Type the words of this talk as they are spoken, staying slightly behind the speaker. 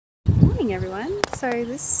morning everyone. So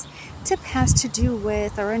this tip has to do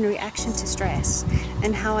with our own reaction to stress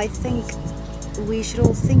and how I think we should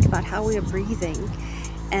all think about how we are breathing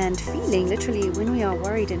and feeling literally when we are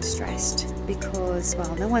worried and stressed, because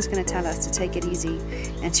well, no one's going to tell us to take it easy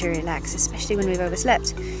and to relax, especially when we've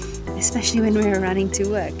overslept, especially when we're running to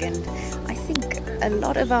work. And I think a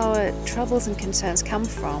lot of our troubles and concerns come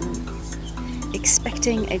from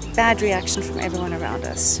expecting a bad reaction from everyone around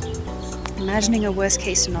us, imagining a worst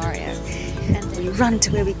case scenario, and then we run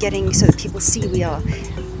to where we're getting so that people see we are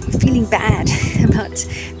feeling bad about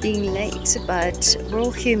being late. But we're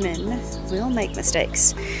all human, we all make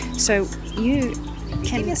mistakes, so you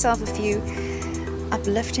can give yourself a few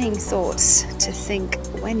uplifting thoughts to think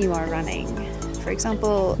when you are running. For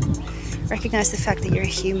example, recognize the fact that you're a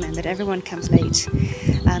human, that everyone comes late.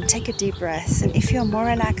 Take a deep breath, and if you're more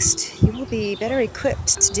relaxed, you will be better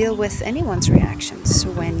equipped to deal with anyone's reactions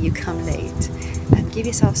when you come late. And give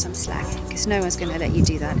yourself some slack, because no one's going to let you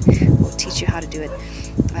do that or teach you how to do it.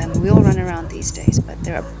 We all run around these days, but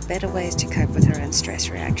there are better ways to cope with our own stress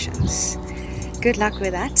reactions. Good luck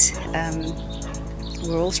with that.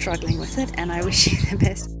 We're all struggling with it, and I wish you the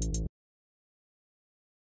best.